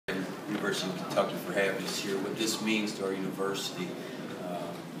University of Kentucky for having us here. What this means to our university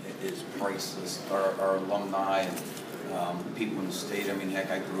is priceless. Our alumni and the people in the state. I mean,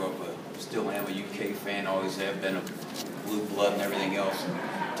 heck, I grew up, still am a UK fan, always have been, a blue blood and everything else.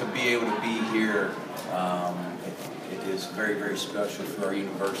 And to be able to be here, it is very, very special for our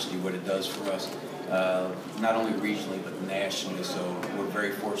university, what it does for us, not only regionally but nationally. So we're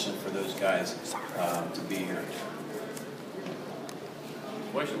very fortunate for those guys to be here.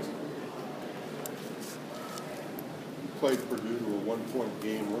 Questions? You played Purdue to a one-point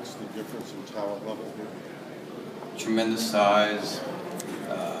game. What's the difference in talent level here? Tremendous size.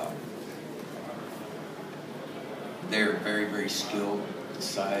 They're very, very skilled. The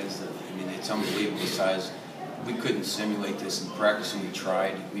size, I mean, it's unbelievable the size. We couldn't simulate this in practice, and we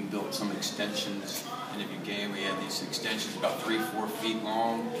tried. We built some extensions in every game. We had these extensions about 3-4 feet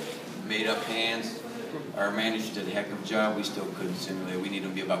long, made up hands. Our manager did a heck of a job. We still couldn't simulate. We need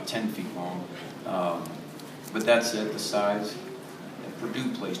them to be about 10 feet long. But that's it, the size. And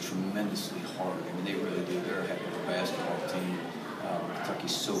Purdue plays tremendously hard. I mean, they really do. They're a heck of a basketball team.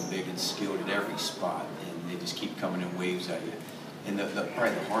 Kentucky's so big and skilled at every spot, and they just keep coming in waves at you. And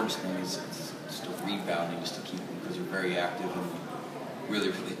probably the hardest thing is just the rebounding, just to keep them, because they're very active and really,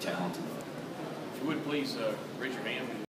 really talented. If you would please raise your hand.